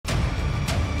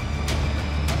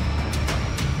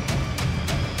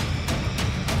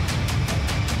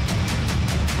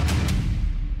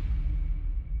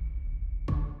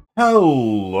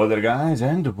Hello there guys,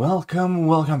 and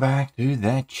welcome back to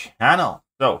the channel.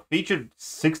 So, featured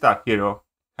 6-star hero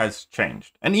has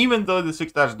changed. And even though the 6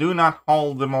 stars do not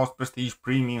hold the most prestige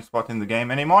premium spot in the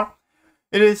game anymore,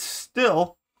 it is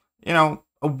still, a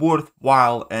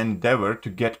worthwhile endeavor to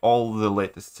get all the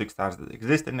latest 6 stars that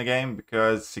exist in the game,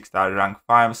 because 6-star rank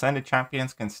 5 ascended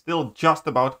champions can still just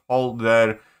about hold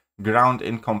their ground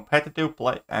in competitive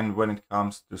play, and when it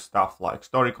comes to stuff like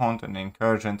story content,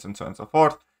 incursions, and so on and so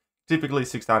forth, typically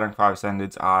 6-star rank 5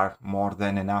 ascendeds are more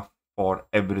than enough for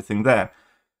everything there.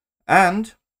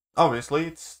 And obviously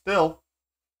it's still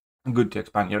good to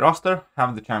expand your roster,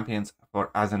 have the champions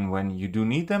for as and when you do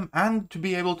need them, and to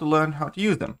be able to learn how to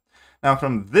use them. Now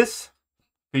from this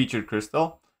featured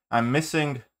crystal, I'm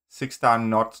missing 6-star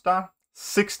North Star,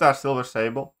 6-star Silver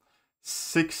Sable,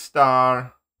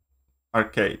 6-star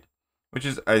Arcade, which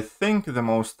is, I think, the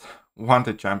most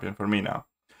wanted champion for me now.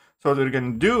 So what we're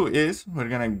going to do is, we're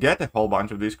going to get a whole bunch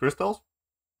of these crystals.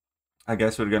 I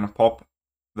guess we're going to pop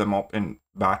them up in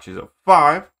batches of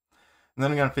 5. And then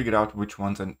we're going to figure out which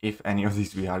ones and if any of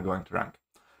these we are going to rank.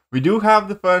 We do have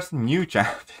the first new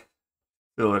champion,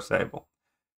 Silver Sable.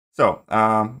 So,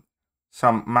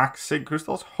 some max sig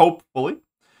crystals, hopefully.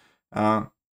 But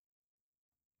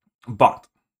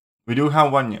we do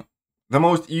have one new. The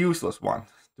most useless one,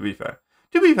 to be fair.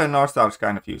 To be fair, North Star is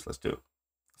kind of useless too.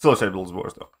 Silver Sable is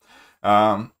worse though.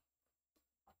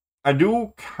 I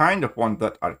do kind of want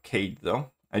that Arcade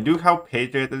though. I do have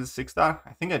Patriot as a 6-star.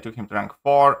 I think I took him to rank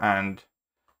 4 and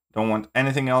don't want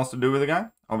anything else to do with the guy.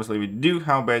 Obviously we do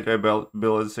have Patriot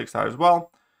Bill as a 6-star as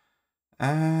well.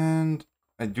 And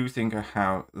I do think I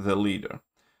have the leader.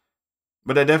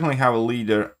 But I definitely have a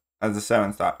leader as a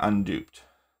 7-star unduped.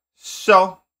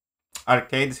 So,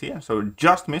 Arcade is here. So we're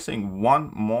just missing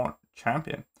one more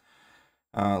champion.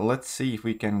 Let's see if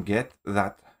we can get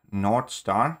that North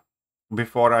Star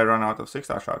before I run out of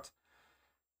 6-star shots.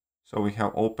 So we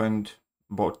have opened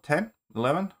about 10,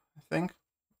 11, I think.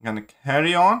 I'm gonna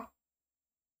carry on.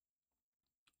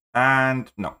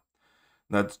 And no,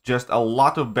 that's just a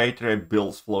lot of Beta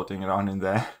bills floating around in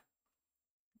there.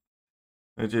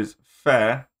 Which is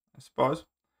fair, I suppose.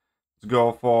 Let's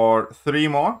go for 3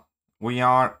 more. We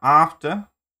are after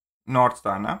North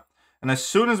Star now. And as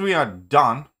soon as we are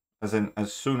done,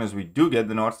 as soon as we do get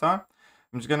the North Star,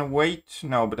 I'm just gonna wait.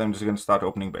 No, but I'm just gonna start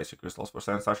opening basic crystals for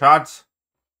 7-star shards.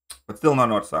 But still no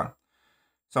North Star.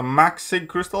 Some max sig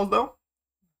crystals though.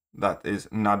 That is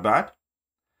not bad.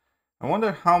 I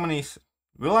wonder how many.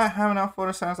 Will I have enough for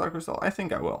a 7-star crystal? I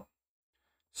think I will.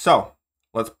 So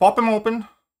let's pop them open.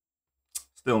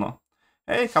 Still no.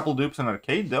 Hey, a couple dupes and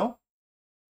Arcade though.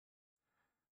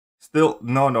 Still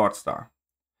no North Star.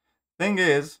 Thing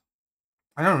is,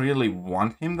 I don't really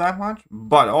want him that much,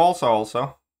 but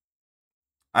also,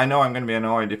 I know I'm going to be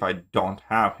annoyed if I don't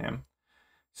have him.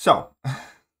 So,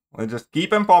 let's just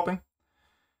keep him popping.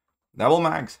 Double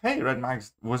mags. Hey, red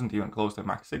mags wasn't even close to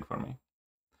max sig for me.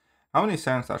 How many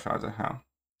 7-star shards I have?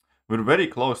 We're very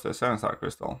close to a 7-star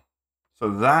crystal. So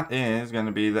that is going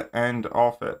to be the end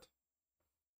of it.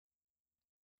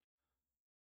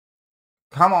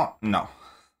 Come on. No.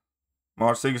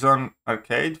 More sigs on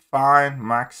Arcade. Fine.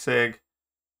 Max sig.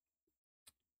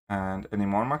 And any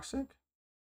more max sig?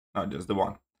 No, just the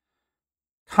one.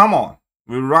 Come on.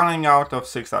 We're running out of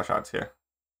 6-star shots here.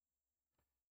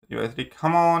 US3,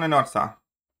 come on, a North Star.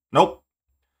 Nope.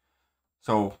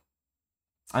 So,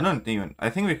 I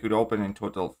think we could open in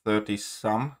total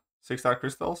 30-some 6-star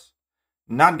crystals.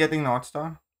 Not getting North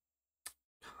Star.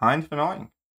 Kind of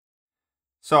annoying.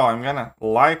 So, I'm gonna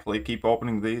likely keep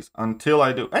opening these until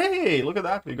I do. Hey, look at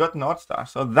that. We got North Star.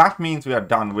 So, that means we are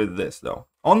done with this, though.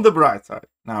 On the bright side,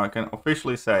 now I can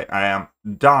officially say I am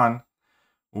done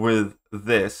with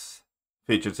this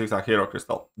featured 6-star hero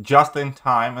crystal. Just in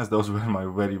time, as those were my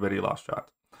very, very last shot.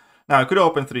 Now, I could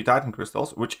open 3 Titan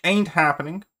crystals, which ain't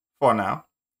happening for now.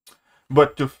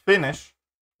 But to finish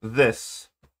this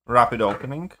rapid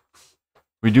opening,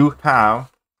 we do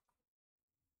have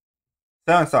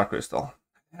 7-star crystal.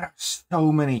 There are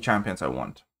so many champions I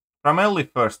want. Primarily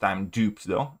first time dupes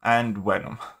though, and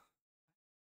Venom.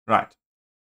 Right.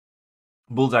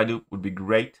 Bullseye dupe would be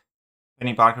great.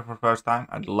 Penny Parker for first time,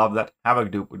 I'd love that.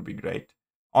 Havoc dupe would be great.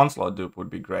 Onslaught dupe would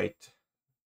be great.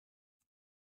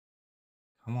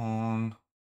 Come on.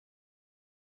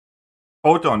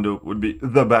 Photon dupe would be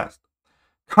the best.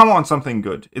 Come on, something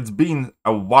good. It's been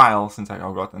a while since I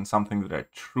have gotten something that I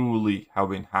truly have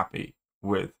been happy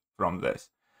with from this.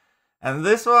 And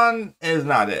this one is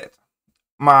not it.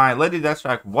 My Lady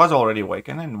Deathstrike was already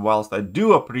awakened, and whilst I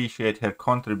do appreciate her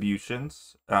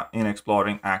contributions in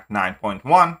exploring Act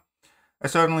 9.1, I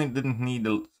certainly didn't need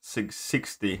a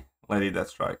 660 Lady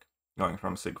Deathstrike. going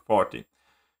from SIG 40.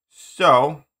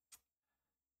 So,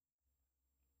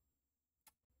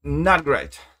 not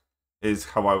great is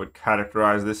how I would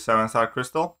characterize this 7-star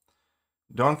crystal.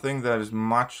 Don't think there's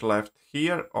much left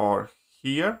here or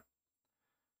here.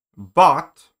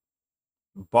 But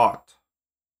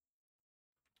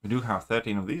we do have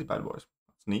 13 of these bad boys.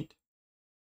 That's neat.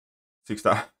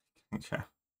 6-star.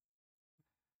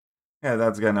 Yeah,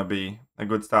 that's gonna be a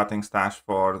good starting stash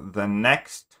for the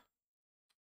next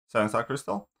 7-star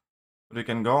crystal. But we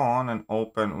can go on and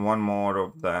open one more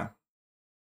of the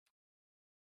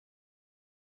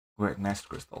great nest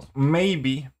crystals.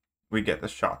 Maybe we get a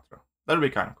Shatra. That'd be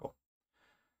kind of cool.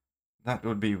 That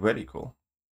would be very cool.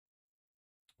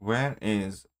 Where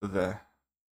is the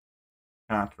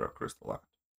Shatra crystal at?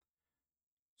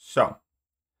 So,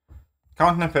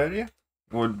 Count Nefaria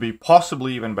would be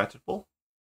possibly even better pull,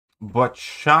 but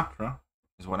Shatra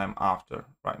is what I'm after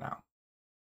right now.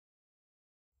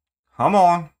 Come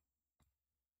on.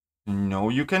 You know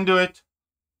you can do it.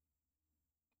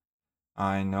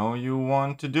 I know you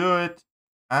want to do it.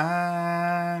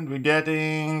 And we're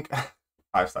getting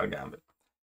 5-star Gambit.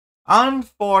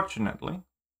 Unfortunately,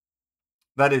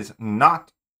 that is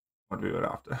not what we were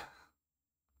after.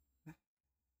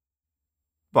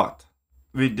 But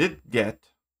we did get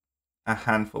a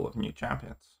handful of new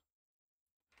champions.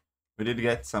 We did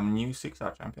get some new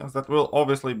 6-star champions that will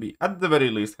obviously be at the very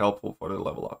least helpful for the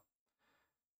level up.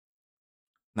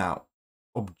 Now,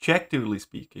 objectively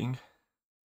speaking,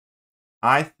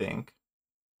 I think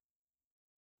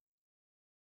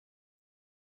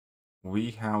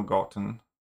we have gotten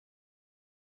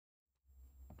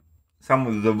some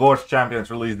of the worst champions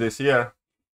released this year,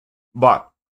 but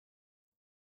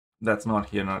that's not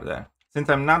here nor there. Since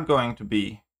I'm not going to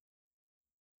be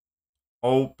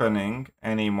opening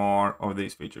any more of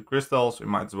these featured crystals, we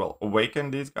might as well awaken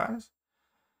these guys,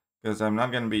 because I'm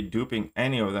not going to be duping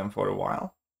any of them for a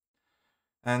while.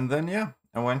 And then, yeah,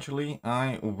 eventually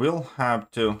I will have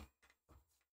to,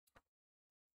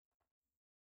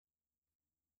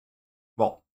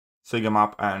 well, sig him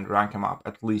up and rank him up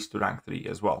at least to rank 3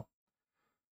 as well.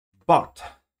 But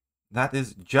that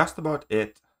is just about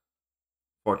it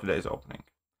for today's opening.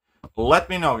 Let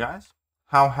me know, guys,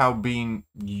 how have been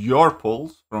your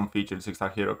pulls from featured 6-star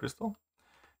hero crystal?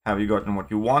 Have you gotten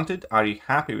what you wanted? Are you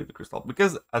happy with the crystal?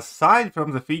 Because aside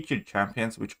from the featured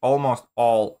champions, which almost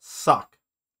all suck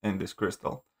in this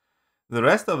crystal, the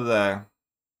rest of the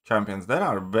champions, there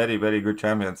are very, very good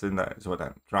champions in there, is what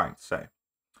I'm trying to say.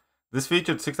 This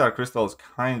featured 6-star crystal is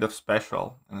kind of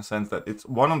special in the sense that it's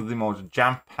one of the most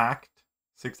jam-packed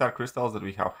 6-star crystals that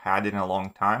we have had in a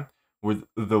long time, with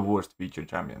the worst featured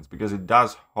champions, because it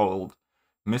does hold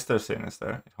Mr.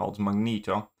 Sinister, it holds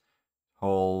Magneto,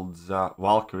 holds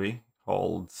Valkyrie,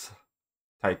 holds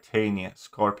Titania,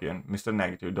 Scorpion, Mr.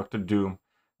 Negative, Dr. Doom.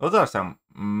 Those are some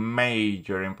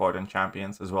major important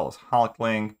champions, as well as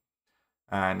Hulkling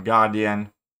and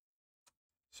Guardian.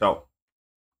 So,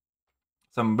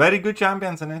 some very good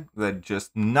champions in it, they're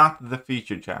just not the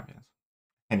featured champions.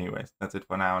 Anyways, that's it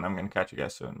for now, and I'm going to catch you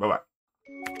guys soon. Bye-bye.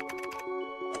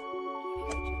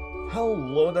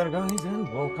 Hello there, guys,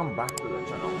 and welcome back to the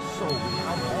channel. So, we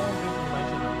have all the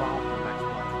information about the